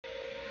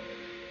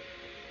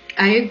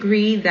I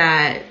agree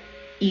that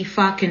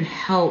Ifa can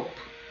help.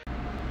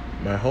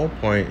 My whole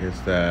point is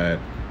that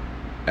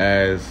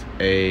as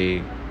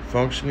a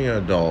functioning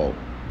adult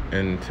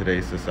in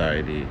today's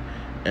society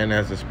and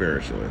as a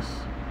spiritualist,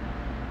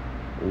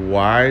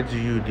 why do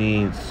you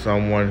need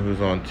someone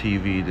who's on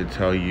TV to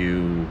tell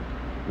you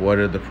what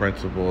are the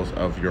principles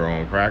of your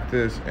own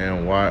practice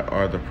and what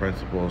are the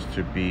principles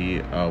to be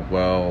a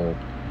well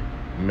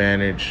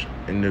managed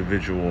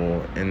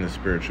individual in the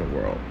spiritual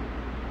world?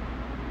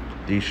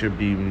 These should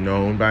be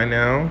known by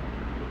now.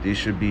 These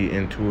should be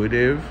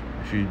intuitive.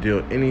 If you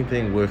deal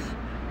anything with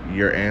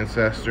your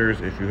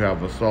ancestors, if you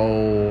have a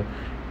soul,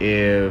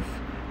 if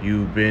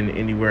you've been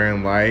anywhere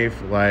in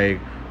life, like,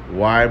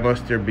 why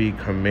must there be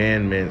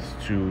commandments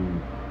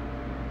to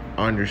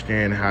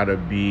understand how to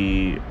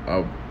be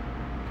a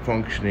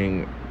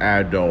functioning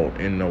adult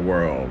in the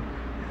world,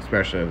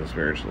 especially as a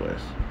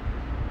spiritualist?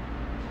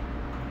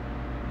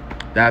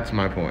 That's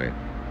my point.